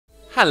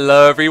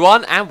Hello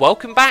everyone, and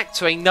welcome back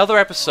to another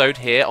episode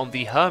here on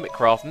the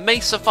Hermitcraft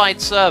Mesified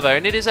server,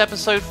 and it is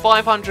episode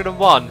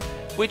 501,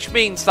 which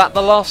means that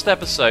the last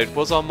episode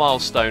was our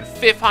milestone,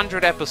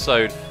 500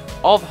 episode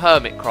of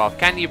Hermitcraft.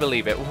 Can you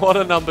believe it? What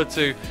a number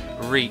to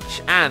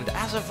reach. And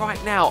as of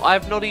right now, I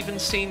have not even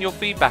seen your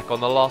feedback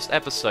on the last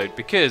episode,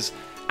 because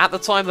at the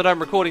time that I'm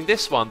recording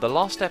this one, the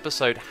last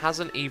episode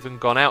hasn't even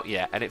gone out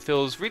yet, and it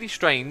feels really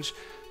strange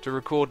to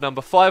record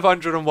number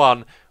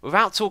 501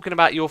 without talking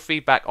about your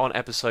feedback on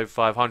episode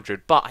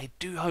 500, but I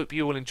do hope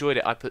you all enjoyed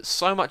it. I put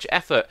so much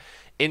effort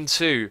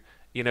into,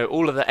 you know,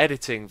 all of the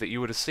editing that you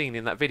would have seen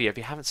in that video. If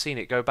you haven't seen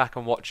it, go back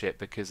and watch it,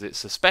 because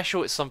it's a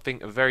special, it's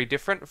something very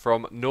different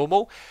from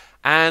normal,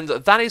 and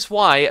that is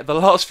why the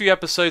last few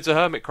episodes of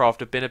Hermitcraft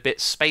have been a bit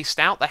spaced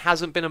out. There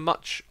hasn't been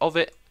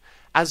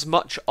as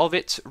much of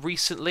it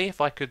recently, if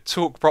I could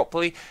talk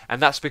properly,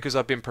 and that's because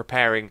I've been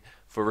preparing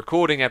for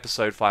recording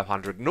episode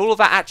 500, and all of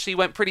that actually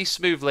went pretty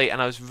smoothly, and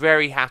I was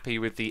very happy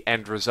with the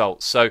end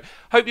result. So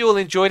hope you all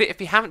enjoyed it. If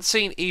you haven't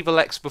seen Evil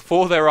X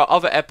before, there are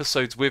other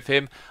episodes with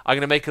him. I'm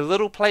going to make a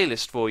little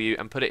playlist for you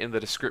and put it in the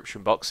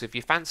description box if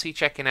you fancy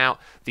checking out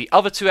the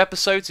other two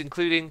episodes,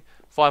 including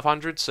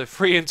 500, so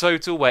 3 in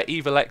total, where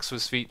Evil X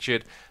was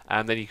featured,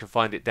 and then you can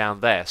find it down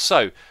there.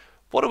 So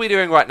what are we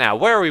doing right now?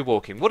 Where are we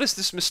walking? What is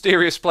this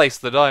mysterious place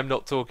that I am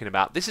not talking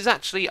about? This is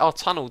actually our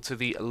tunnel to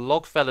the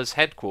Logfellas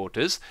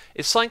headquarters.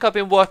 It's something I've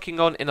been working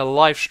on in a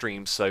live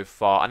stream so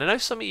far, and I know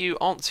some of you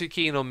aren't too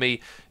keen on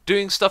me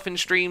doing stuff in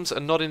streams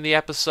and not in the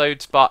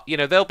episodes, but you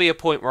know, there'll be a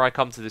point where I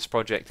come to this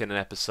project in an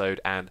episode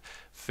and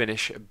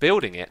finish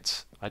building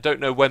it. I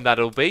don't know when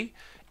that'll be.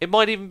 It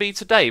might even be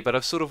today, but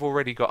I've sort of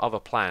already got other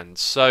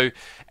plans. So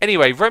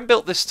anyway, Ren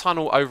built this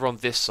tunnel over on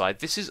this side.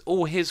 This is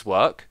all his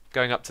work,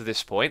 going up to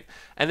this point.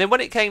 And then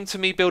when it came to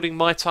me building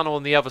my tunnel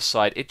on the other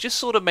side, it just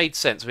sort of made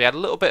sense. We had a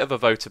little bit of a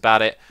vote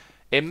about it.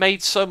 It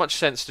made so much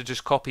sense to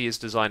just copy his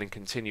design and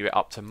continue it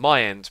up to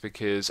my end,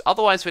 because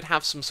otherwise we'd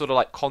have some sort of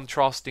like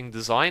contrasting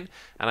design,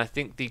 and I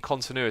think the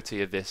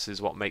continuity of this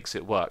is what makes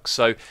it work.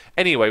 So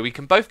anyway, we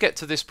can both get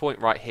to this point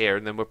right here,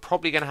 and then we're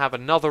probably going to have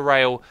another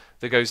rail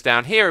that goes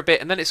down here a bit,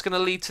 and then it's going to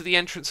lead to the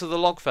entrance of the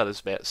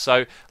Logfellas bit.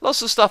 So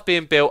lots of stuff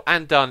being built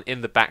and done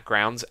in the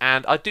background,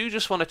 and I do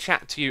just want to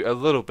chat to you a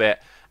little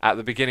bit at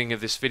the beginning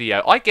of this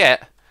video. I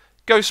get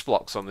ghost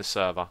blocks on this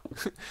server,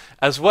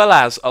 as well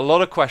as a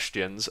lot of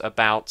questions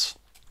about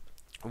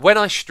when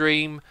I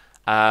stream,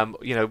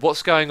 you know,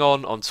 what's going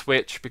on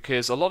Twitch,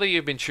 because a lot of you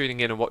have been tuning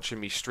in and watching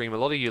me stream. A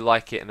lot of you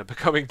like it and are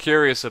becoming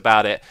curious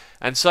about it,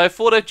 and so I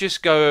thought I'd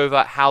just go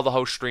over how the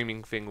whole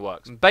streaming thing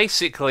works.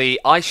 Basically,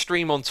 I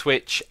stream on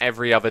Twitch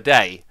every other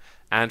day,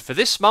 and for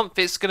this month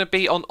it's going to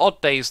be on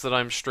odd days that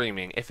I'm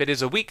streaming. If it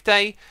is a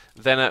weekday,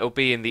 then it'll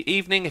be in the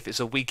evening. If it's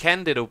a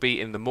weekend, it'll be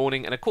in the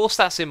morning, and of course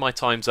that's in my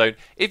time zone.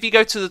 If you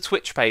go to the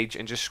Twitch page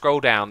and just scroll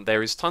down,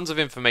 there is tons of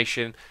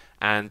information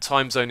and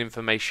time zone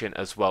information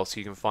as well, so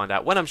you can find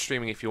out when I'm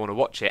streaming if you want to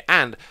watch it.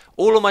 And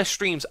all of my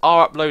streams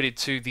are uploaded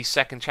to the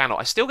second channel.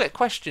 I still get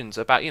questions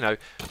about, you know,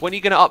 when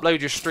you're going to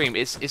upload your stream.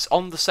 It's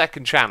on the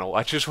second channel.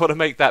 I just want to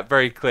make that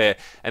very clear.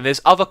 And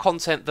there's other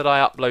content that I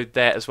upload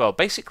there as well,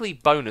 basically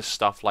bonus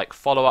stuff like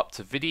follow-up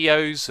to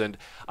videos, and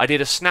I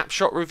did a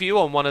snapshot review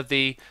on one of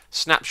the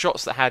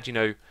snapshots that had, you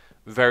know,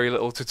 very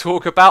little to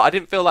talk about. I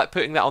didn't feel like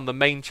putting that on the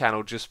main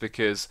channel just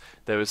because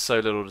there was so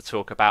little to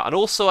talk about. And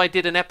also I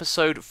did an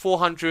episode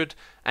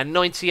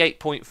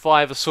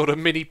 498.5, a sort of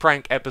mini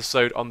prank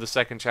episode on the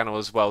second channel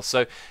as well.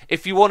 So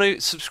if you want to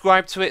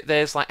subscribe to it,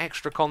 there's like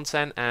extra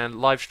content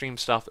and live stream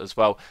stuff as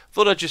well.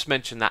 Thought I'd just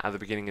mention that at the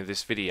beginning of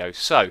this video.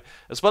 So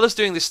as well as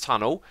doing this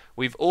tunnel,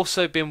 we've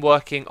also been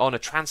working on a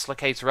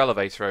translocator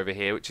elevator over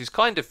here, which is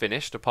kind of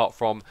finished apart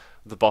from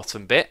the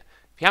bottom bit.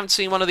 If you haven't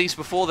seen one of these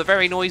before, they're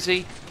very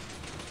noisy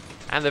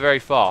and they're very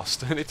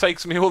fast, and it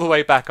takes me all the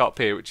way back up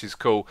here, which is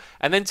cool.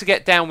 And then to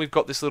get down, we've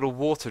got this little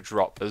water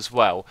drop as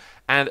well.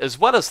 And as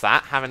well as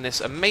that, having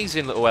this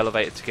amazing little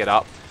elevator to get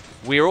up,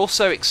 we're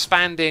also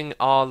expanding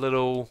our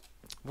little,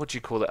 what do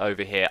you call it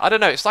over here? I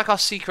don't know, it's like our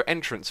secret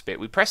entrance bit.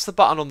 We press the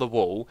button on the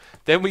wall,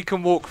 then we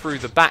can walk through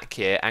the back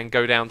here and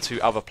go down to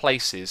other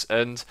places.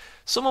 And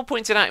someone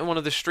pointed out in one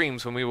of the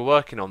streams when we were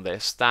working on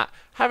this that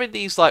having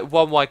these like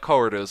one-way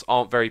corridors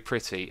aren't very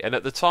pretty. And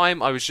at the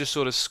time, I was just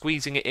sort of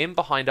squeezing it in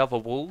behind other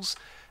walls.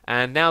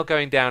 And now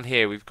going down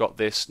here, we've got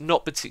this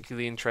not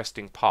particularly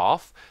interesting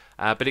path.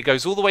 But it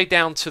goes all the way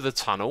down to the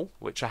tunnel,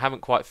 which I haven't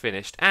quite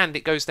finished, and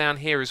it goes down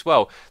here as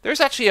well. There is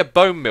actually a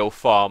bone mill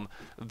farm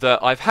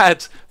that I've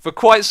had for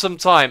quite some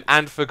time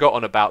and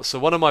forgotten about, so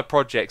one of my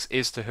projects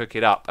is to hook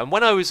it up. And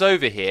when I was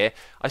over here,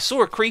 I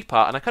saw a creeper,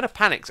 and I kind of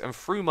panicked and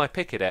threw my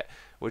pick at it,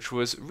 which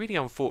was really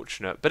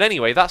unfortunate. But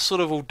anyway, that's sort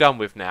of all done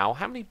with now.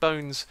 How many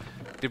bones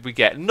did we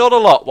get? Not a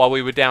lot while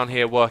we were down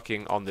here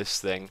working on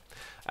this thing.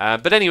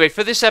 But anyway,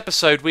 for this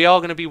episode, we are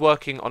going to be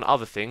working on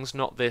other things,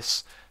 not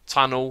this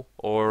tunnel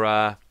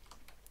or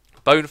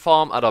bone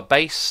farm at our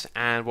base.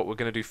 And what we're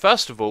going to do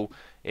first of all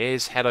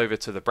is head over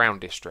to the Brown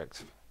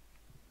District.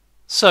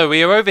 So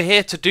we are over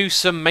here to do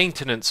some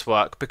maintenance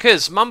work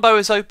because Mumbo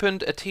has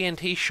opened a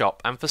TNT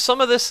shop, and for some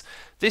of this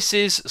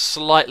is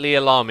slightly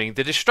alarming.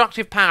 The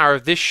destructive power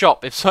of this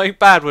shop, if something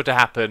bad were to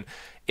happen,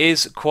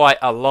 is quite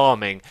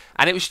alarming.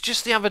 And it was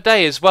just the other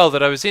day as well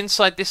that I was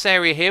inside this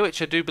area here,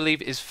 which I do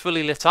believe is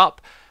fully lit up.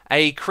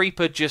 A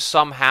creeper just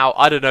somehow,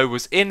 I don't know,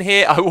 was in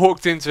here. I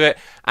walked into it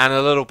and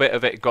a little bit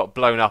of it got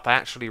blown up. I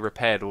actually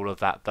repaired all of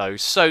that though.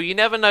 So you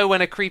never know when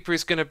a creeper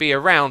is going to be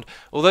around.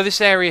 Although this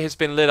area has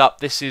been lit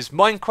up, this is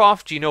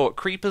Minecraft. You know what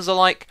creepers are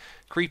like.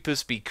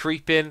 Creepers be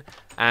creeping.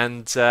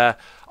 And,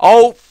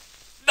 oh,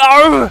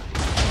 no!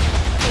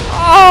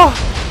 Oh!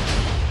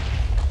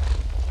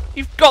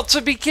 You've got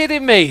to be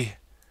kidding me!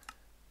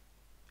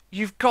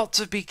 You've got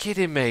to be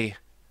kidding me.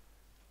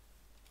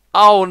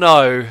 Oh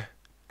no.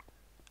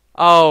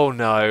 Oh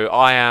no,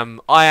 I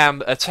am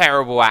a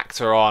terrible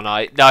actor, aren't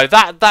I? No,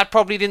 that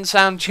probably didn't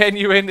sound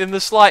genuine in the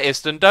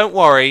slightest, and don't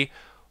worry.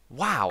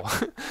 Wow.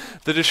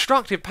 The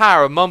destructive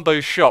power of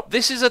Mumbo's shop.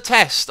 This is a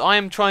test. I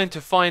am trying to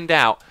find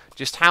out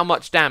just how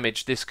much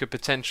damage this could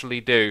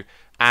potentially do.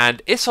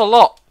 And it's a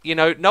lot. You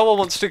know, no one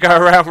wants to go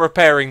around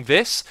repairing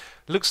this.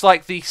 Looks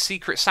like the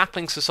Secret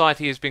Sapling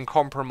Society has been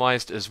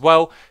compromised as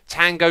well.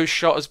 Tango's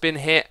shot has been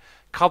hit.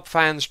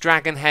 Cubfans,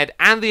 Dragonhead,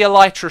 and the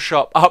Elytra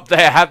shop up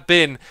there have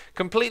been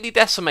completely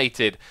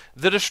decimated.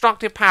 The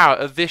destructive power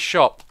of this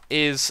shop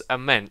is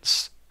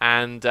immense,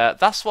 and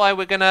that's why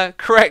we're going to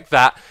correct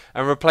that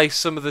and replace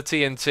some of the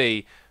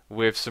TNT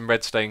with some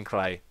redstone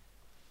clay.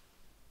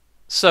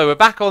 So we're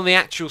back on the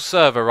actual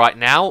server right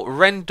now.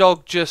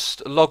 Rendog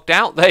just logged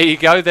out. There you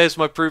go. There's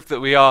my proof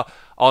that we are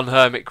on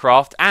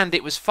Hermitcraft, and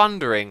it was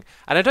thundering.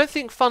 And I don't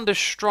think thunder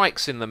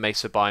strikes in the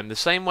Mesa biome the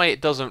same way it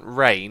doesn't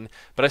rain,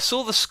 but I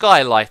saw the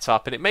sky light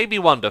up and it made me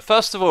wonder,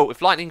 first of all,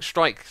 if lightning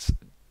strikes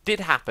did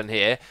happen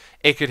here,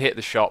 it could hit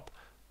the shop.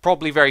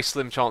 Probably very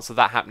slim chance of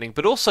that happening,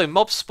 but also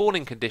mob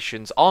spawning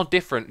conditions are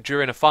different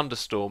during a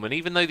thunderstorm, and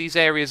even though these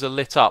areas are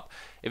lit up,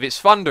 if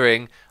it's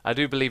thundering, I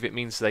do believe it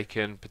means they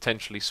can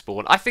potentially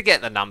spawn. I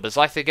forget the numbers,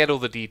 I forget all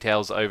the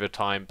details over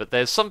time, but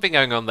there's something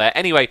going on there.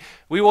 Anyway,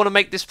 we want to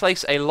make this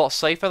place a lot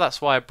safer,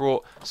 that's why I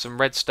brought some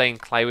red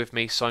stained clay with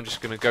me, so I'm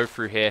just going to go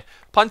through here,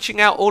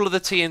 punching out all of the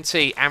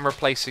TNT and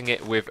replacing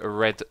it with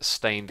red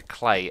stained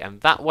clay,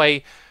 and that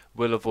way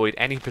we'll avoid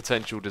any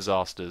potential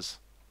disasters.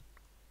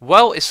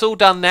 Well, it's all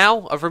done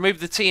now. I've removed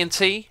the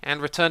TNT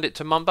and returned it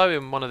to Mumbo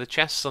in one of the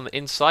chests on the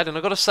inside. And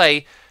I've got to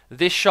say,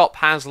 this shop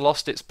has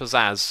lost its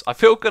pizzazz. I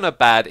feel kind of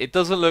bad. It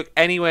doesn't look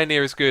anywhere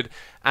near as good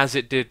as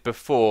it did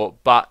before.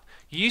 But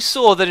you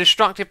saw the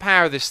destructive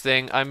power of this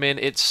thing. I mean,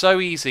 it's so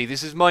easy.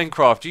 This is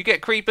Minecraft. You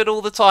get creeped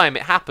all the time.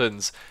 It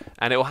happens.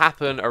 And it will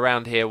happen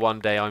around here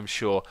one day, I'm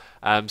sure.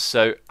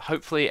 So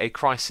hopefully a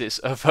crisis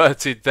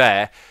averted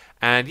there.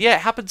 And yeah,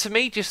 it happened to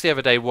me just the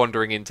other day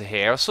wandering into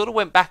here. I sort of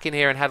went back in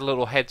here and had a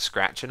little head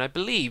scratch, and I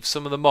believe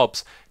some of the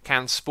mobs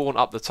can spawn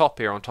up the top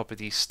here on top of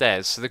these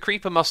stairs. So the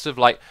creeper must have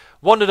like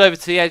wandered over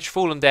to the edge,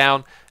 fallen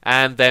down,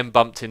 and then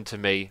bumped into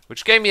me,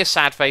 which gave me a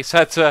sad face. I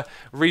had to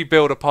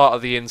rebuild a part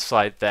of the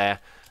inside there.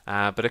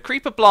 But a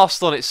creeper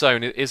blast on its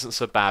own isn't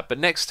so bad, but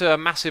next to a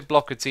massive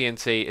block of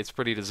TNT, it's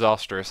pretty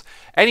disastrous.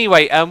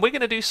 Anyway, we're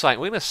going to do something.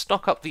 We're going to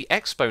stock up the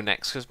expo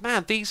next, because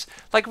man, these,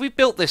 like, we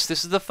built this.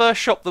 This is the first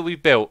shop that we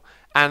built,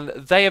 and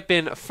they have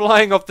been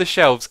flying off the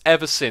shelves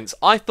ever since.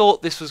 I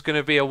thought this was going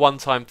to be a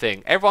one-time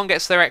thing. Everyone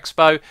gets their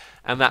expo,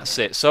 and that's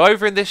it. So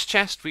over in this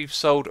chest, we've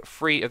sold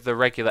 3 of the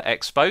regular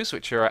expos,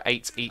 which are at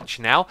 8 each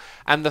now.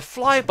 And the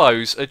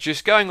flybows are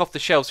just going off the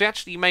shelves. We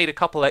actually made a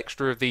couple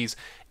extra of these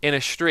in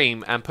a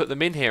stream and put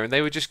them in here, and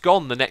they were just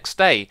gone the next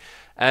day.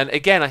 And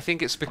again, I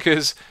think it's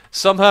because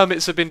some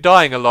hermits have been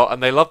dying a lot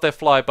and they love their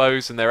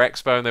flybows and their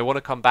expo and they want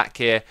to come back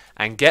here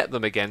and get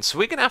them again. So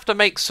we're going to have to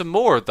make some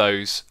more of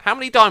those. How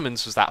many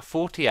diamonds was that?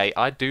 48.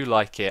 I do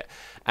like it.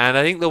 And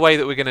I think the way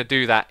that we're going to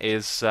do that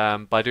is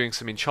by doing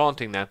some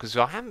enchanting now, because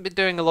I haven't been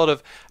doing a lot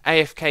of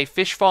AFK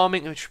fish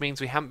farming, which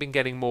means we haven't been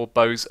getting more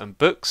bows and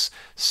books.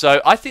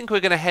 So I think we're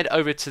going to head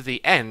over to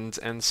the end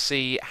and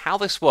see how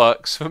this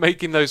works for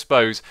making those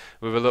bows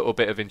with a little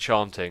bit of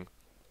enchanting.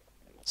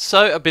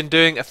 So I've been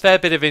doing a fair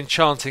bit of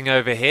enchanting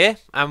over here,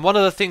 and one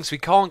of the things we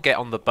can't get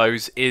on the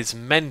bows is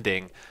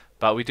mending,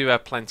 but we do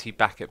have plenty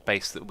back at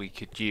base that we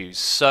could use.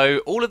 So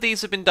all of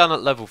these have been done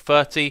at level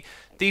 30.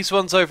 These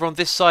ones over on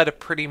this side are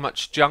pretty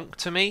much junk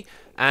to me,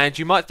 and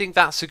you might think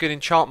that's a good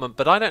enchantment,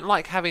 but I don't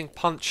like having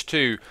punch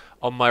 2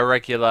 on my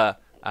regular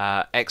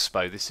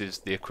expo. This is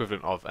the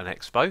equivalent of an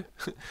expo.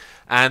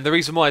 And the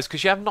reason why is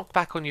because you have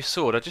knockback on your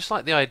sword. I just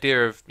like the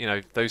idea of, you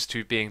know, those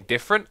two being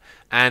different,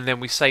 and then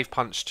we save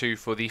punch 2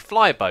 for the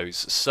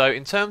flybows. So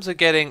in terms of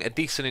getting a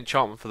decent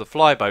enchantment for the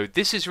flybow,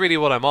 this is really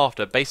what I'm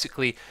after.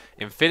 Basically,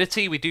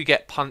 infinity, we do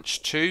get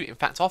punch 2. In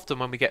fact, often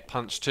when we get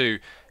punch 2,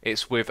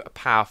 it's with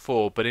power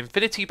 4, but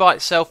infinity by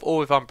itself or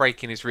with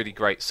unbreaking is really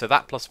great. So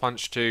that plus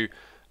punch 2,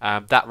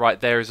 that right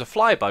there is a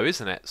flybow,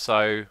 isn't it?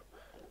 So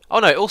Oh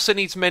no, it also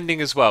needs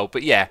mending as well,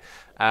 but yeah,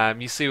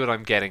 you see what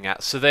I'm getting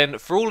at. So then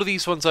for all of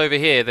these ones over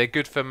here, they're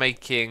good for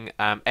making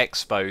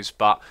expos,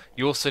 but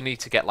you also need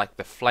to get like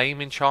the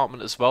flame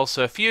enchantment as well.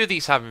 So a few of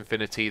these have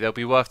infinity, they'll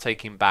be worth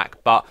taking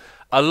back, but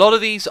a lot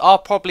of these are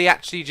probably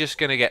actually just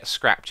going to get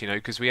scrapped, you know,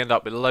 because we end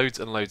up with loads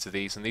and loads of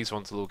these, and these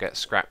ones will all get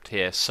scrapped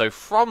here. So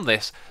from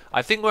this,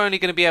 I think we're only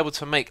going to be able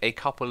to make a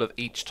couple of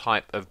each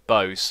type of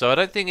bows. So I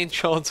don't think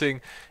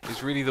enchanting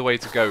is really the way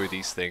to go with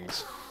these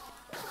things.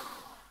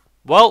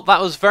 Well,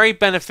 that was very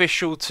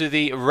beneficial to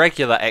the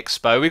regular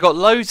expo. We got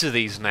loads of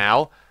these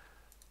now.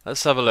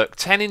 Let's have a look.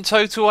 10 in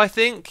total, I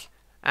think.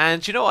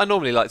 And you know what I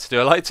normally like to do?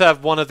 I like to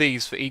have one of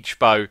these for each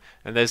bow,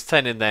 and there's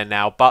 10 in there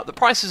now, but the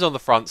price is on the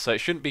front, so it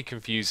shouldn't be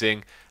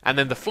confusing. And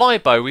then the fly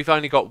bow, we've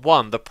only got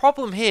one. The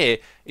problem here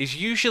is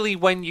usually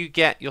when you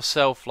get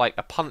yourself like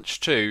a punch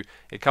 2,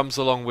 it comes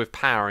along with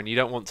power, and you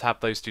don't want to have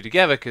those two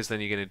together because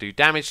then you're going to do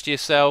damage to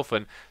yourself,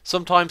 and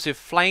sometimes with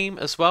flame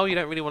as well, you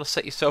don't really want to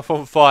set yourself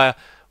on fire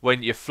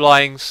when you're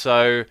flying,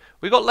 so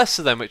we got less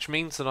of them, which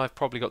means that I've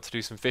probably got to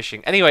do some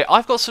fishing. Anyway,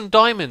 I've got some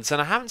diamonds, and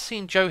I haven't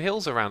seen Joe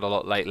Hills around a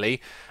lot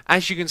lately.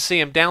 As you can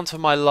see, I'm down to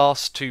my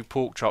last 2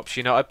 pork chops.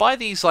 You know, I buy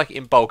these like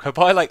in bulk. I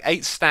buy like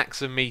 8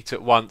 stacks of meat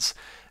at once,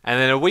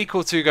 and then a week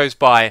or 2 goes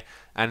by,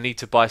 and I need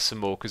to buy some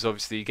more, because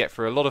obviously you get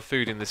through a lot of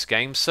food in this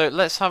game. So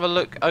let's have a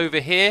look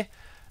over here.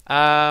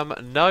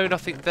 No,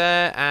 nothing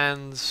there,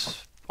 and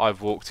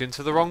I've walked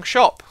into the wrong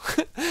shop.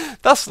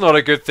 That's not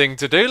a good thing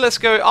to do. Let's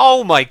go.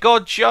 Oh my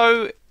god,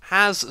 Joe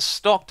has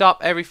stocked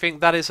up everything.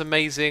 That is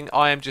amazing.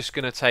 I am just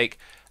going to take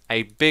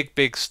a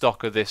big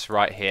stock of this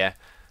right here.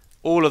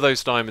 All of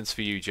those diamonds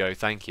for you, Joe.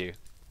 Thank you.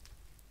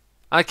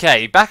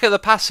 Okay, back at the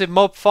passive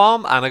mob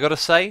farm, and I gotta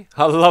say,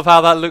 I love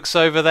how that looks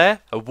over there.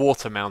 A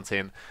water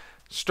mountain.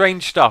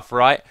 Strange stuff,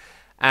 right?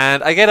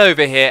 And I get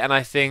over here and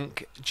I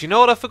think, do you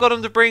know what I've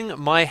forgotten to bring?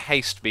 My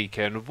haste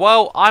beacon.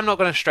 Well, I'm not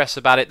going to stress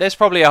about it. There's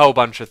probably a whole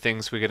bunch of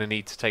things we're going to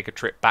need to take a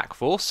trip back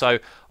for, so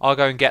I'll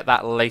go and get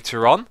that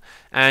later on.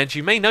 And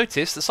you may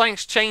notice that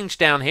something's changed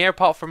down here,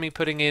 apart from me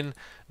putting in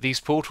these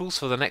portals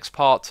for the next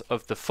part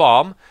of the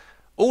farm.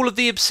 All of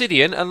the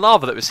obsidian and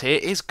lava that was here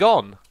is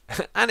gone.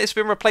 And it's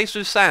been replaced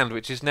with sand,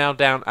 which is now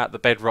down at the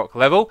bedrock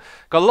level.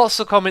 Got lots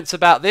of comments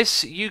about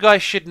this. You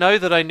guys should know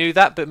that I knew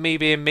that, but me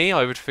being me,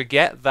 I would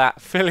forget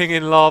that filling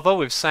in lava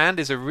with sand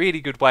is a really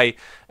good way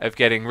of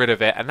getting rid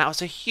of it. And that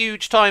was a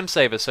huge time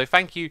saver, so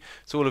thank you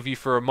to all of you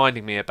for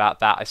reminding me about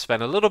that. I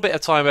spent a little bit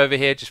of time over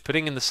here just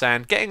putting in the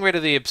sand, getting rid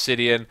of the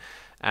obsidian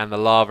and the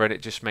lava, and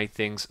it just made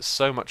things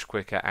so much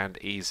quicker and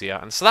easier.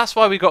 And so that's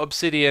why we got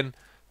obsidian...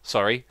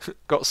 Sorry,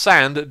 got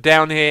sand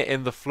down here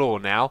in the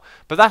floor now,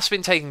 but that's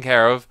been taken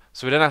care of,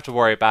 so we don't have to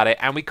worry about it.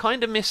 And we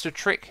kind of missed a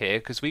trick here,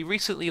 because we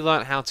recently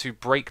learnt how to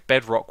break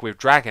bedrock with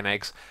dragon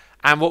eggs,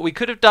 and what we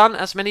could have done,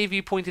 as many of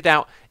you pointed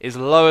out, is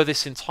lower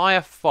this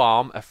entire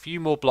farm a few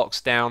more blocks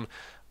down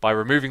by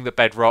removing the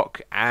bedrock,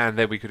 and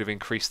then we could have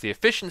increased the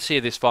efficiency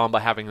of this farm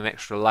by having an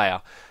extra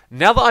layer.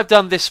 Now that I've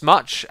done this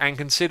much, and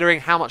considering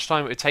how much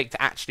time it would take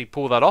to actually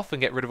pull that off and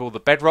get rid of all the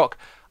bedrock,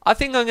 I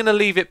think I'm going to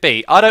leave it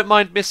be. I don't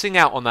mind missing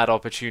out on that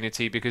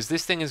opportunity because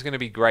this thing is going to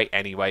be great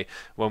anyway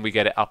when we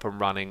get it up and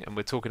running, and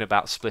we're talking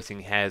about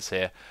splitting hairs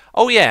here.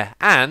 Oh yeah,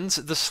 and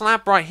the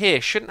slab right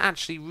here shouldn't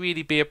actually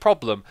really be a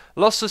problem.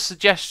 Lots of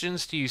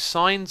suggestions to use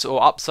signs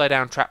or upside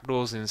down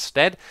trapdoors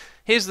instead.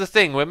 Here's the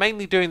thing, we're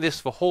mainly doing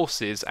this for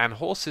horses, and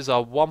horses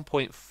are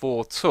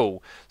 1.4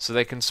 tall, so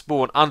they can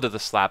spawn under the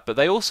slab, but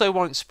they also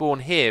won't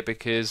spawn here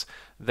because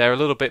they're a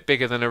little bit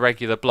bigger than a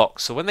regular block.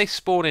 So when they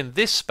spawn in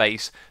this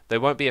space, they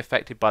won't be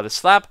affected by the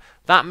slab.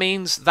 That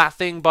means that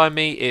thing by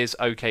me is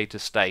okay to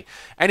stay.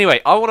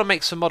 Anyway, I want to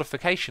make some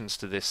modifications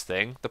to this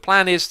thing. The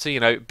plan is to, you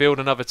know, build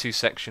another 2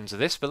 sections of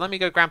this, but let me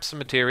go grab some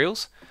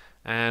materials,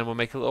 and we'll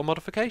make a little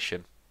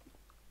modification.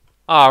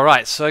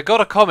 Alright, so I got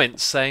a comment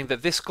saying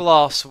that this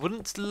glass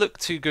wouldn't look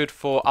too good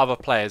for other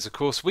players. Of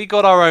course, we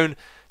got our own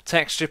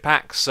texture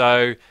pack,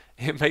 so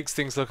it makes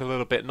things look a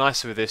little bit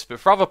nicer with this.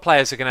 But for other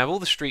players, they're going to have all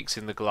the streaks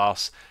in the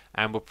glass,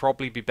 and we'll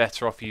probably be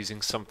better off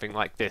using something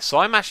like this. So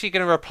I'm actually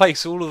going to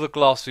replace all of the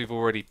glass we've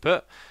already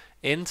put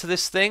into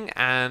this thing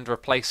and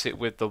replace it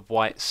with the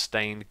white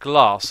stained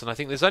glass. And I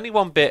think there's only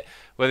one bit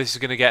where this is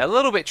going to get a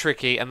little bit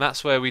tricky, and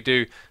that's where we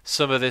do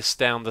some of this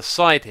down the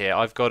side here.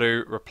 I've got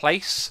to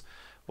replace...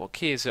 What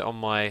key is it on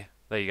my...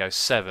 There you go,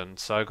 7.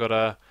 So I've got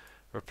to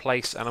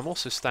replace, and I'm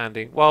also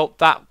standing... Well,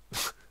 that...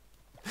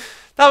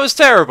 that was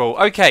terrible.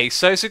 Okay,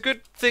 so it's a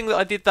good thing that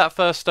I did that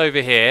first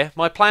over here.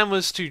 My plan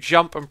was to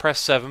jump and press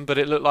 7, but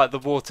it looked like the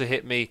water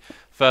hit me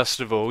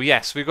first of all.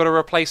 Yes, we've got to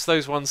replace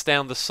those ones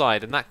down the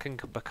side, and that can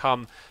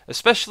become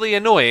especially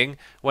annoying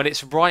when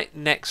it's right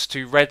next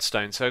to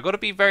redstone. So I've got to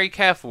be very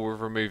careful with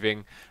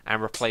removing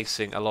and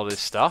replacing a lot of this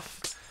stuff.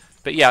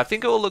 But yeah, I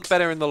think it will look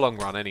better in the long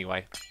run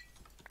anyway.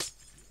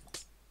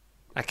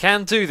 I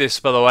can do this,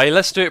 by the way.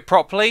 Let's do it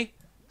properly.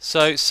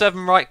 So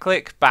 7 right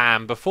click,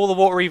 bam. Before the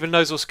water even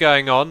knows what's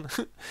going on,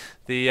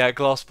 the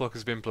glass block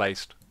has been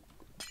placed.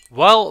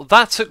 Well,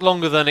 that took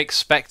longer than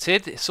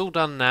expected. It's all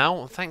done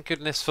now. Thank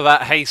goodness for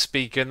that haste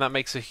beacon. That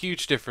makes a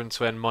huge difference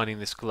when mining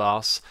this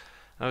glass.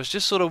 I was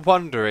just sort of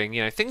wondering,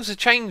 you know, things have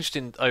changed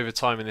over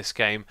time in this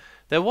game.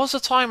 There was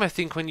a time, I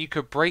think, when you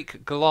could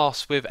break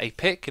glass with a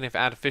pick, and if it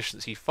had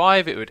efficiency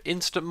 5, it would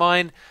instant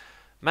mine.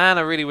 Man,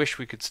 I really wish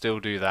we could still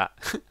do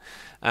that.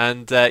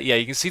 And yeah,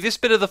 you can see this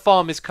bit of the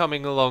farm is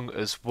coming along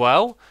as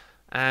well.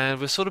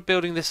 And we're sort of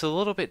building this a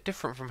little bit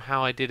different from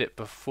how I did it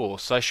before.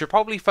 So I should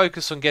probably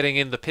focus on getting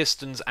in the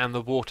pistons and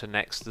the water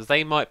next, as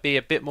they might be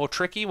a bit more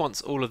tricky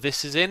once all of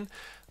this is in.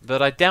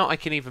 But I doubt I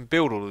can even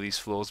build all of these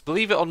floors.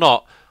 Believe it or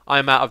not,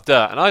 I'm out of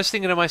dirt. And I was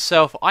thinking to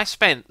myself, I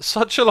spent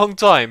such a long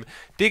time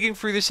digging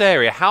through this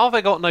area. How have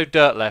I got no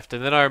dirt left?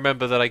 And then I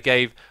remember that I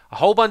gave a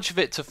whole bunch of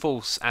it to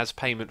False as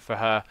payment for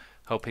her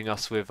helping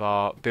us with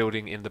our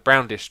building in the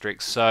Brown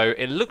District. So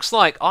it looks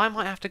like I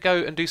might have to go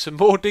and do some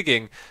more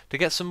digging to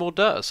get some more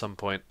dirt at some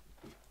point.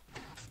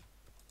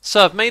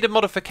 So I've made a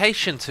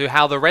modification to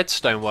how the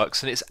redstone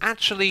works, and it's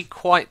actually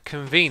quite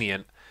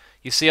convenient.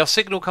 You see our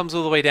signal comes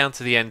all the way down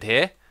to the end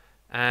here,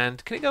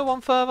 and can it go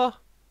one further?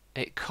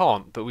 It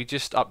can't, but we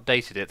just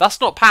updated it.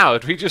 That's not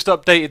powered, we just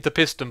updated the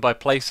piston by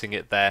placing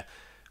it there,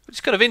 which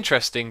is kind of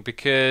interesting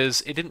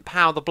because it didn't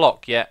power the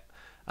block yet.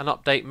 An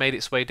update made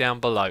its way down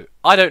below.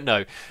 I don't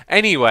know.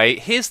 Anyway,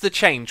 here's the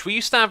change. We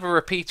used to have a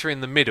repeater in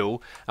the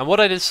middle, and what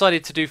I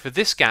decided to do for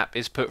this gap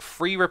is put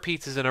 3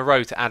 repeaters in a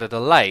row to add a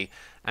delay.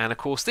 And of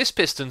course this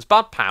piston's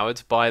bud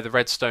powered by the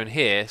redstone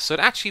here, so it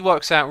actually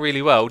works out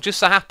really well. Just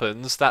so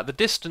happens that the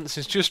distance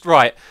is just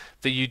right,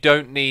 that you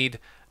don't need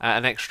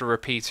an extra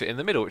repeater in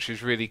the middle, which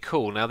is really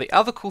cool. Now the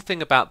other cool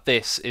thing about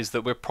this is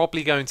that we're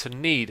probably going to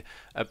need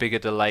a bigger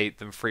delay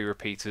than 3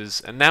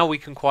 repeaters, and now we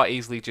can quite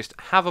easily just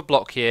have a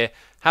block here,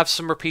 have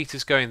some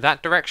repeaters go in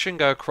that direction,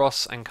 go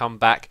across and come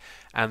back,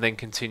 and then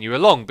continue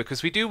along,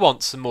 because we do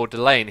want some more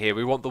delay in here.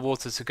 We want the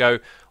water to go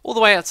all the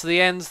way out to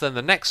the ends, then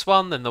the next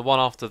one, then the one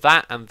after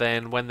that, and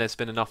then when there's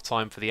been enough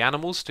time for the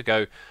animals to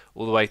go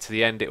all the way to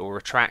the end, it will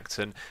retract.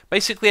 And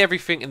basically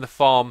everything in the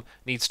farm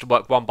needs to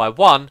work one by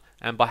one,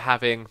 and by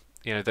having,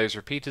 you know, those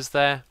repeaters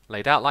there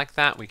laid out like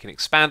that, we can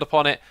expand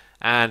upon it,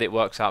 and it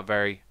works out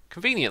very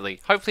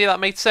conveniently. Hopefully that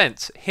made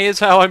sense. Here's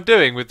how I'm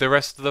doing with the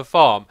rest of the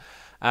farm.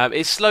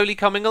 It's slowly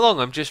coming along.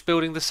 I'm just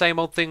building the same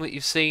old thing that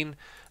you've seen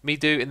me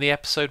do in the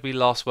episode we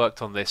last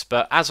worked on this,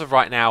 but as of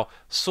right now,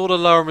 sort of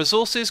low on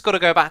resources. Got to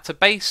go back to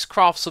base,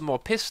 craft some more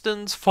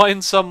pistons,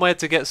 find somewhere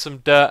to get some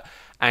dirt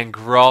and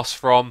grass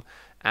from,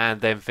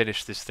 and then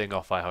finish this thing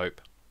off, I hope.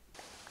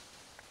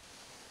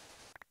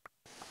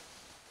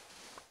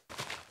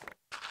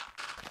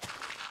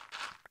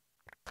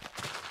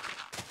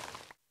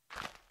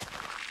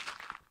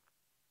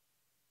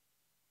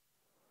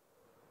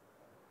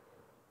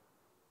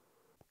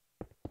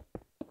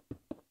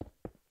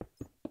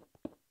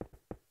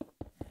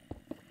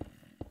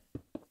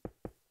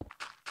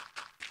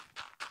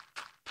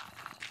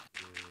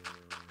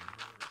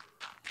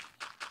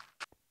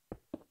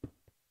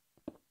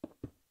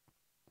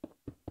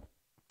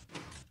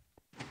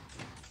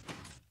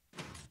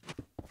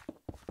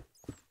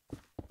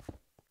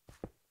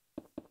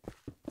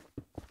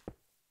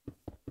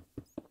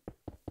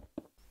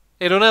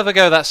 It'll never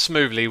go that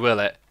smoothly,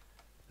 will it?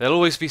 There'll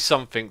always be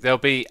something. There'll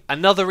be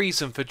another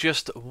reason for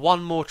just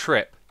one more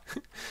trip.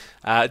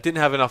 Didn't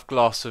have enough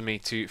glass for me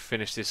to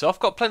finish this off.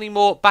 Got plenty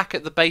more back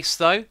at the base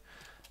though.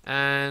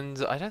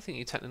 And I don't think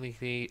you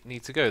technically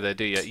need to go there,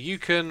 do you? You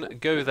can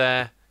go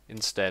there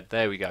instead.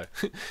 There we go.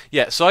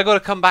 Yeah, so I got to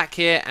come back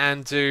here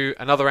and do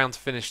another round to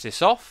finish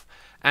this off.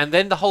 And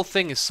then the whole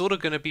thing is sort of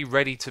going to be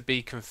ready to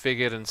be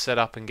configured and set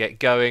up and get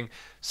going.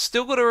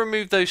 Still got to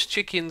remove those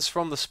chickens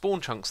from the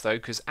spawn chunks though,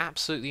 because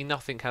absolutely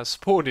nothing has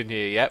spawned in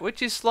here yet, which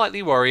is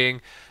slightly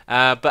worrying.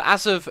 But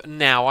as of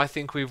now, I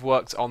think we've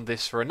worked on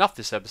this for enough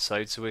this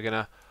episode, so we're going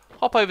to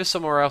hop over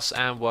somewhere else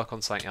and work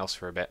on something else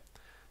for a bit.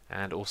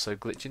 And also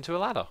glitch into a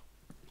ladder.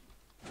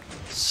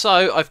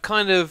 So I've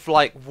kind of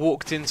like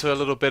walked into a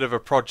little bit of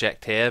a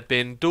project here,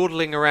 been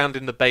dawdling around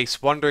in the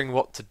base wondering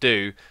what to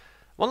do.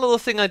 One little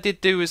thing I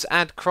did do is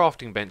add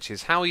crafting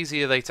benches. How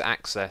easy are they to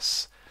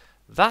access?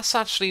 That's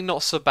actually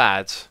not so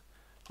bad.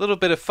 A little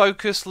bit of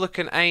focus, look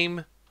and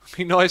aim. It'd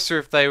be nicer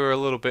if they were a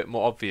little bit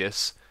more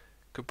obvious.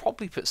 Could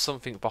probably put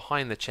something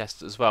behind the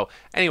chest as well.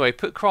 Anyway,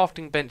 put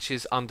crafting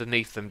benches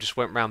underneath them. Just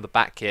went round the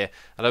back here.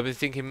 And I've been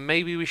thinking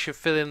maybe we should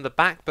fill in the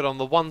back, but on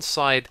the one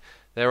side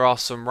there are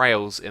some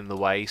rails in the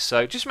way,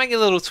 so just making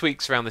little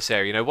tweaks around this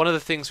area. You know, one of the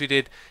things we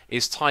did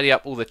is tidy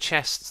up all the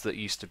chests that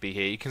used to be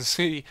here. You can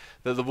see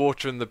that the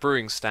water and the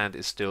brewing stand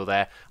is still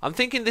there. I'm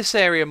thinking this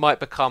area might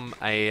become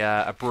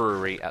a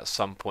brewery at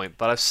some point,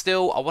 but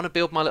I want to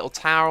build my little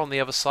tower on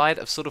the other side.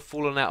 I've sort of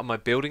fallen out of my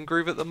building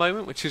groove at the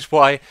moment, which is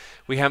why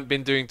we haven't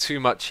been doing too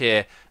much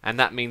here, and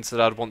that means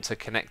that I'd want to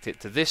connect it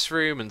to this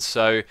room, and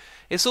so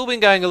it's all been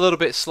going a little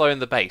bit slow in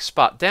the base.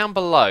 But down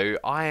below,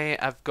 I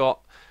have got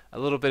a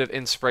little bit of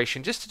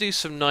inspiration just to do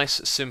some nice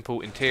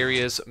simple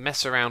interiors,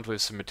 mess around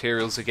with some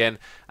materials again.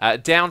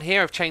 Down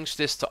here I've changed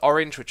this to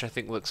orange, which I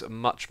think looks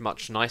much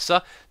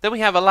nicer. Then we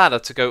have a ladder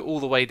to go all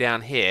the way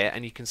down here,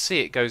 and you can see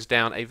it goes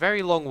down a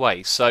very long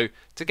way. So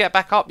to get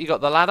back up you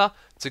got the ladder,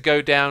 to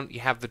go down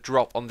you have the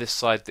drop on this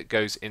side that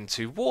goes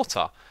into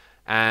water.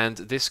 and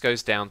this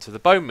goes down to the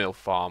bone meal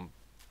farm.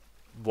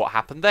 What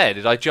happened there?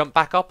 Did I jump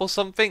back up or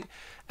something?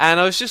 And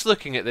I was just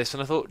looking at this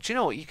and I thought, do you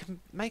know what, you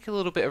can make a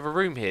little bit of a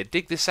room here,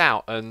 dig this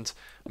out and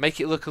make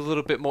it look a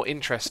little bit more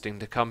interesting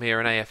to come here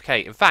and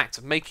AFK. In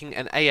fact, making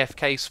an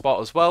AFK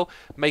spot as well,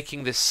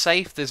 making this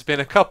safe. There's been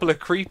a couple of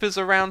creepers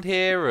around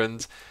here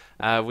and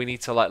we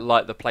need to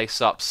light the place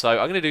up. So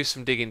I'm going to do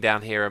some digging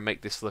down here and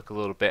make this look a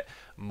little bit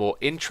more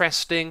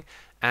interesting.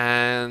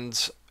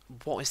 And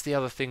what is the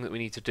other thing that we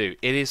need to do?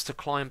 It is to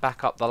climb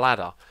back up the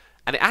ladder.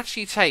 And it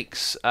actually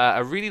takes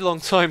a really long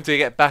time to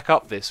get back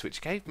up this,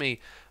 which gave me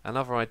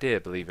another idea,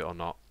 believe it or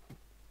not.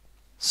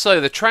 So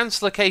the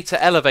translocator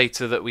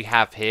elevator that we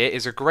have here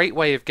is a great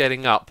way of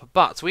getting up,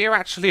 but we are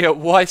actually at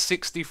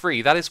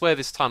Y63. That is where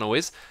this tunnel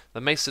is. The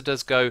mesa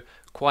does go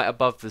quite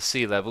above the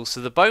sea level, so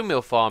the bone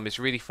meal farm is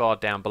really far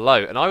down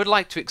below, and I would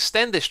like to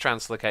extend this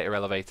translocator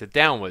elevator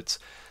downwards.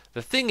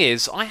 The thing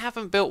is, I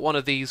haven't built one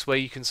of these where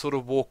you can sort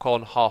of walk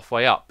on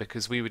halfway up,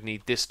 because we would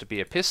need this to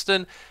be a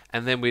piston,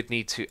 and then we'd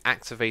need to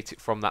activate it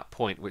from that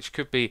point, which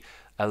could be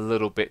a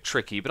little bit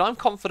tricky, but I'm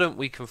confident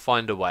we can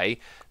find a way.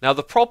 Now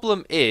the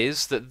problem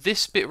is that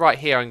this bit right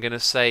here, I'm going to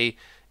say,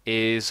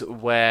 is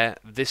where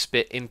this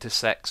bit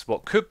intersects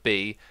what could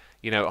be,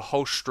 you know, a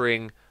whole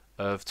string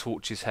of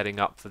torches heading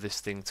up for this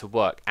thing to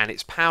work, and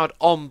it's powered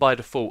on by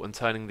default and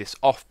turning this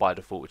off by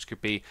default, which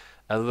could be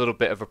a little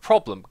bit of a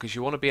problem because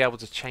you want to be able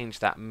to change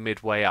that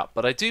midway up,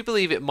 but I do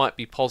believe it might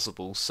be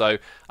possible. So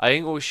I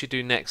think what we should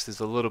do next is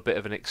a little bit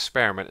of an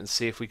experiment and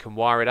see if we can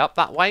wire it up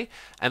that way,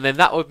 and then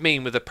that would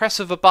mean with the press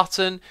of a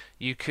button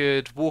you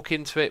could walk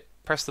into it,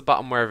 press the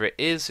button wherever it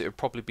is. It would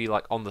probably be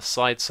like on the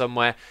side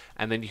somewhere,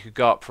 and then you could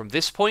go up from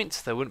this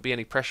point. There wouldn't be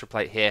any pressure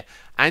plate here,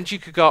 and you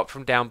could go up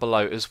from down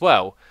below as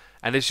well.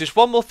 And there's just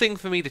one more thing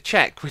for me to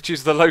check, which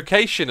is the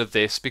location of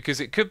this,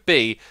 because it could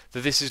be that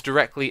this is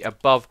directly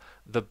above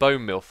the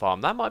bone meal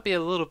farm. That might be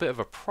a little bit of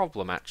a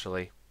problem,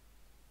 actually.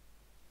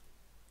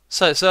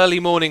 So it's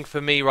early morning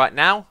for me right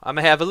now. I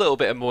may have a little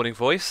bit of morning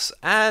voice,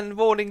 and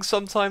morning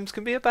sometimes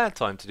can be a bad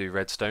time to do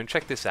redstone.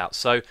 Check this out.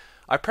 So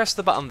I press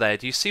the button there.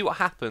 Do you see what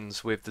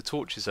happens with the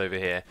torches over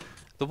here?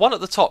 The one at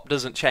the top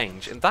doesn't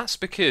change, and that's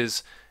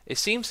because it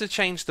seems to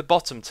change the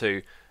bottom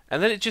two,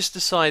 and then it just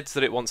decides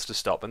that it wants to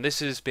stop. And this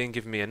has been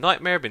giving me a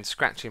nightmare. I've been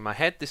scratching my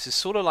head. This is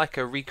sort of like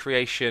a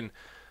recreation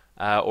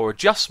or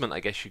adjustment, I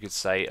guess you could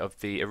say, of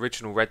the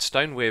original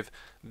redstone with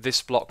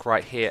this block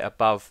right here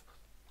above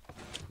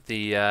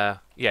the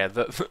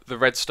the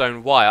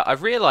redstone wire.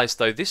 I've realised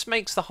though this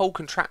makes the whole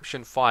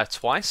contraption fire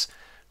twice.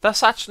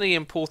 That's actually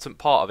an important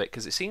part of it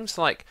because it seems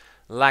to like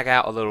lag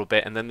out a little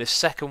bit, and then this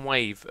second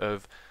wave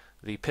of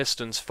the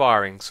pistons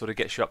firing sort of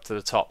gets you up to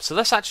the top. So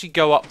let's actually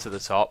go up to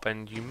the top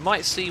and you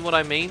might see what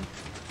I mean.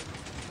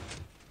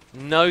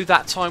 No,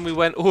 that time we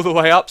went all the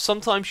way up.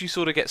 Sometimes you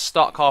sort of get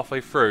stuck halfway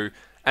through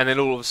and then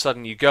all of a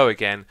sudden you go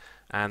again,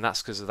 and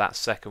that's because of that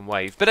second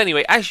wave. But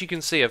anyway, as you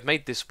can see, I've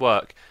made this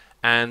work,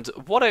 and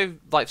what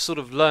I've sort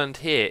of learned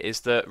here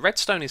is that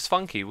redstone is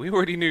funky. We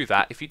already knew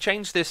that. If you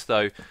change this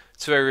though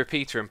to a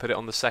repeater and put it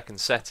on the second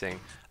setting,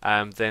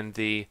 then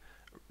the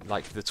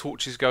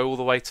torches go all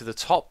the way to the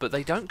top, but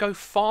they don't go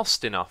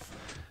fast enough,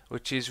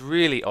 which is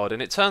really odd.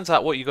 And it turns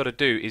out what you got to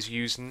do is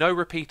use no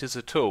repeaters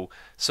at all.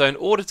 So in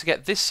order to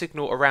get this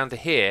signal around to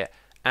here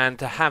and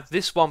to have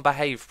this one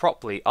behave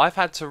properly, I've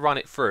had to run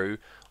it through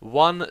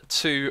 1,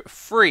 2,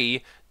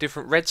 3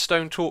 different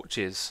redstone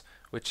torches,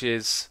 which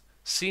is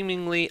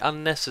seemingly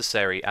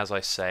unnecessary as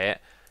I say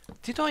it.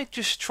 Did I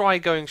just try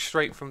going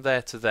straight from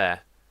there to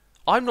there?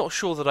 I'm not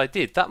sure that I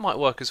did. That might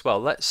work as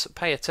well. Let's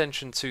pay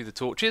attention to the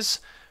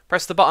torches.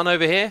 Press the button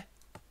over here.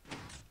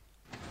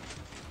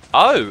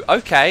 Oh,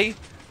 okay.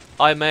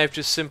 I may have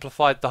just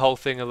simplified the whole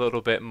thing a little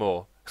bit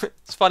more.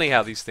 It's funny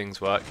how these things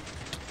work.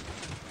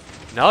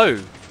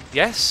 No.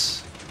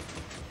 Yes.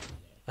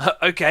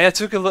 Okay, I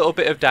took a little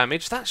bit of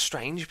damage. That's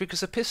strange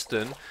because a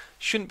piston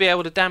shouldn't be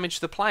able to damage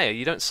the player.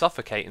 You don't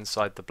suffocate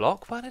inside the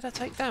block. Why did I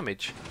take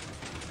damage?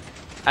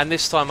 And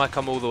this time I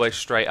come all the way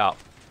straight up.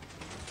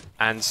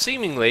 And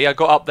seemingly I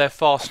got up there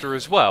faster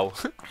as well.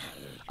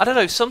 I don't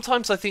know,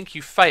 sometimes I think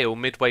you fail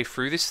midway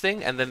through this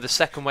thing and then the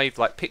second wave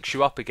picks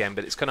you up again,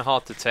 but it's kind of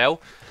hard to tell.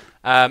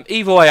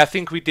 Either way, I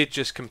think we did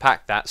just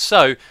compact that.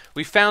 So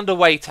we found a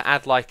way to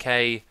add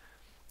a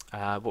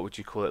what would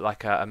you call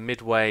it, a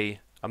midway,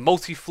 a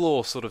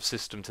multi-floor sort of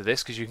system to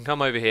this, because you can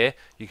come over here,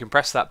 you can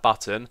press that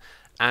button,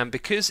 and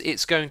because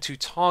it's going to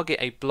target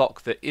a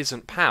block that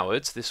isn't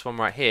powered, this one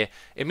right here,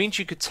 it means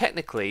you could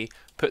technically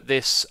put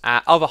this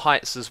at other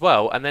heights as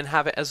well and then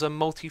have it as a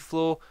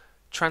multi-floor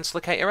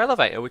translocator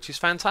elevator, which is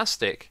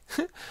fantastic.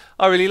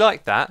 I really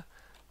like that.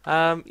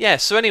 Yeah,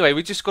 so anyway,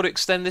 we just got to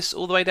extend this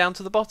all the way down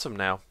to the bottom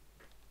now.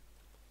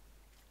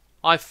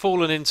 I've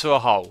fallen into a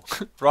hole.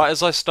 Right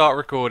as I start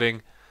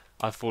recording,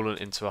 I've fallen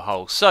into a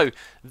hole. So,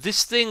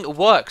 this thing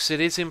works. It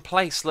is in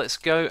place. Let's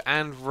go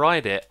and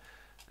ride it.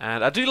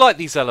 And I do like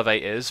these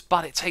elevators,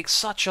 but it takes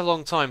such a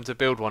long time to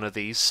build one of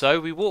these. So,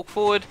 we walk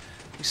forward,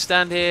 we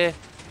stand here,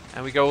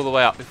 and we go all the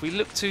way up. If we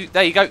look to...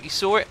 There you go, you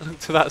saw it. Look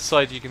to that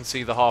side, you can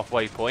see the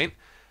halfway point.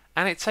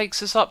 and it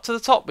takes us up to the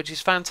top, which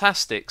is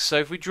fantastic. So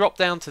if we drop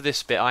down to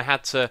this bit, I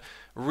had to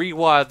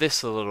rewire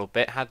this a little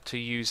bit, had to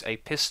use a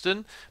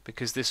piston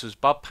because this was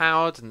bub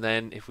powered, and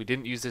then if we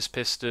didn't use this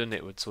piston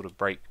it would sort of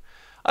break.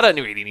 I don't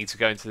really need to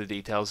go into the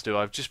details, do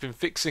I? I've just been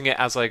fixing it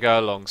as I go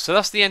along. So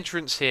that's the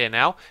entrance here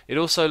now. It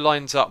also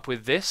lines up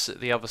with this at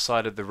the other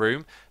side of the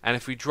room, and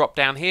if we drop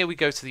down here we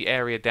go to the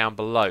area down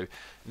below.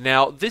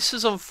 Now this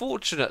has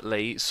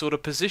unfortunately sort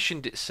of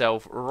positioned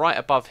itself right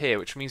above here,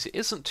 which means it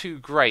isn't too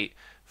great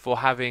for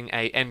having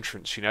a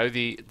entrance. You know,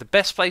 the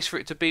best place for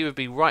it to be would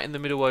be right in the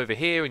middle over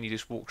here, and you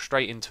just walk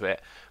straight into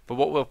it. But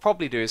what we'll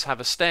probably do is have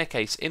a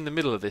staircase in the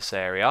middle of this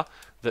area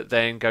that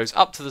then goes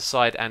up to the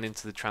side and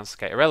into the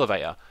translocator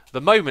elevator.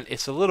 The moment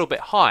it's a little bit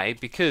high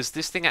because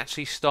this thing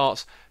actually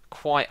starts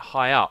quite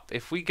high up.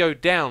 If we go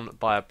down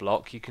by a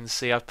block, you can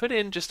see I've put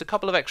in just a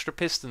couple of extra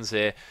pistons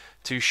here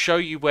to show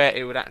you where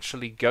it would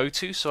actually go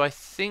to. So I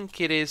think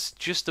it is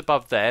just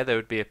above there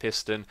would be a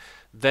piston,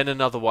 then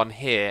another one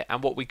here,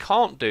 and what we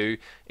can't do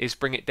is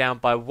bring it down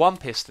by one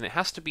piston. It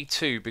has to be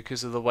two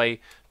because of the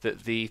way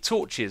that the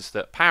torches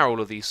that power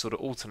all of these sort of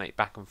alternate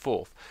back and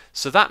forth.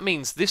 So that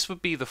means this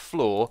would be the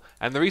floor,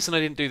 and the reason I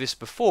didn't do this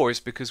before is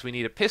because we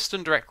need a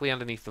piston directly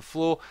underneath the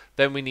floor,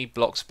 then we need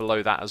blocks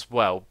below that as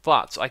well.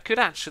 But I could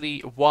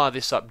actually wire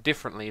this up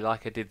differently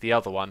like I did the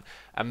other one,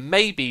 and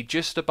maybe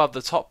just above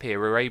the top here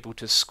we're able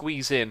to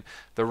squeeze in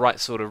the right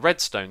sort of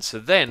redstone, so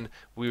then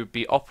we would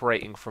be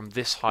operating from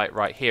this height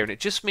right here, and it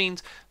just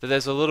means that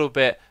there's a little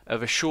bit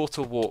of a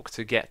shorter walk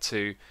to get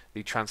to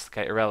the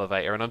translocator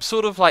elevator. And I'm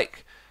sort of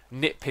like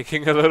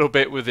nitpicking a little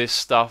bit with this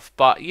stuff,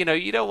 but you know,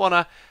 you don't want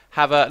to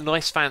have a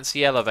nice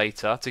fancy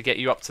elevator to get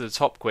you up to the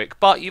top quick,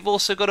 but you've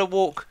also got to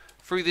walk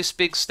through this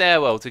big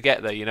stairwell to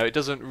get there. You know, it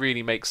doesn't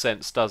really make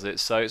sense, does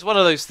it? So it's one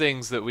of those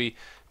things that we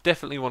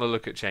definitely want to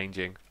look at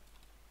changing.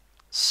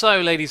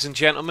 So, ladies and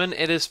gentlemen,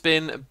 it has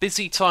been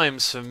busy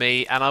times for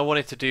me, and I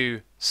wanted to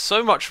do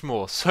so much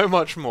more, so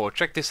much more.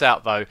 Check this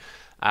out, though.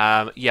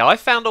 Yeah, I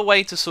found a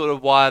way to sort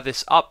of wire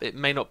this up. It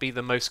may not be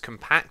the most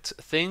compact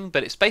thing,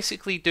 but it's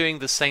basically doing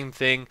the same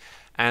thing,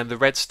 and the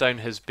redstone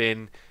has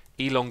been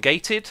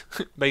elongated,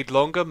 made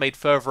longer, made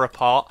further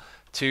apart,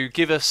 to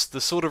give us the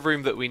sort of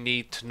room that we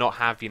need to not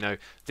have, you know,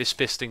 this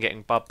piston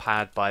getting bub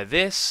powered by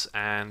this,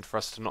 and for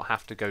us to not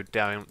have to go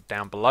down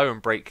below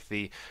and break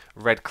the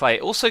red clay.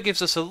 It also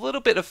gives us a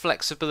little bit of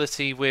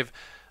flexibility with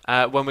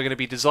when we're going to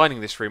be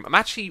designing this room. I'm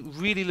actually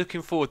really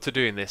looking forward to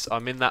doing this.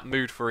 I'm in that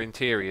mood for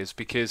interiors,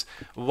 because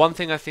one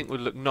thing I think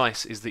would look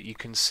nice is that you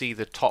can see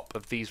the top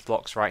of these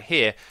blocks right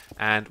here,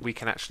 and we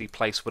can actually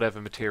place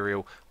whatever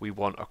material we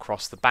want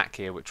across the back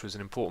here, which was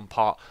an important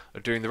part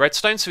of doing the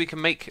redstone, so we can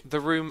make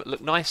the room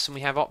look nice and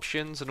we have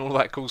options and all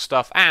that cool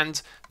stuff.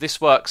 And this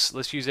works.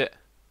 Let's use it.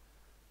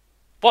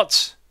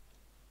 What?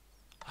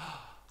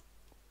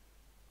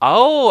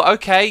 Oh,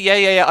 okay,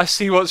 yeah, I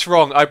see what's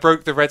wrong. I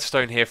broke the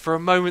redstone here. For a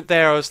moment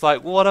there, I was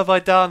like, what have I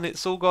done?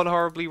 It's all gone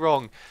horribly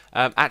wrong.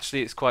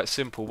 Actually, it's quite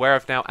simple. Where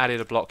I've now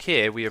added a block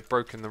here, we have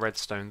broken the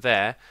redstone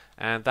there,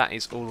 and that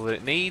is all that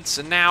it needs.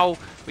 And now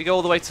we go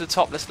all the way to the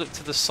top. Let's look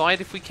to the side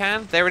if we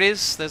can. There it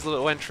is. There's a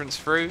little entrance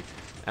through.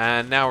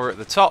 And now we're at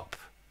the top,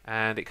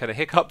 and it kind of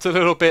hiccuped a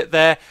little bit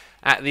there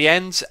at the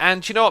end.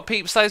 And you know what,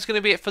 peeps, that is going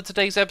to be it for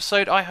today's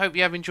episode. I hope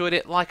you have enjoyed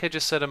it. Like I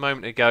just said a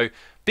moment ago,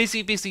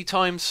 busy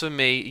times for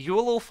me. You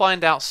will all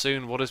find out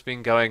soon what has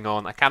been going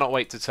on. I cannot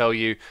wait to tell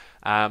you,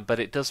 but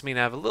it does mean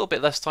I have a little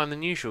bit less time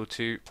than usual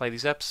to play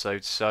these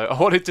episodes. So I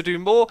wanted to do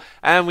more,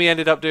 and we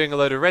ended up doing a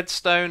load of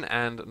redstone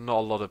and not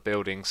a lot of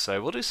building.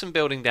 So we'll do some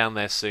building down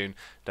there soon.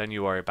 Don't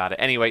you worry about it.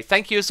 Anyway,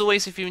 thank you as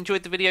always. If you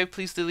enjoyed the video,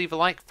 please do leave a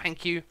like.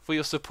 Thank you for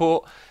your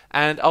support,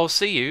 and I'll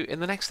see you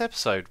in the next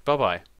episode. Bye-bye.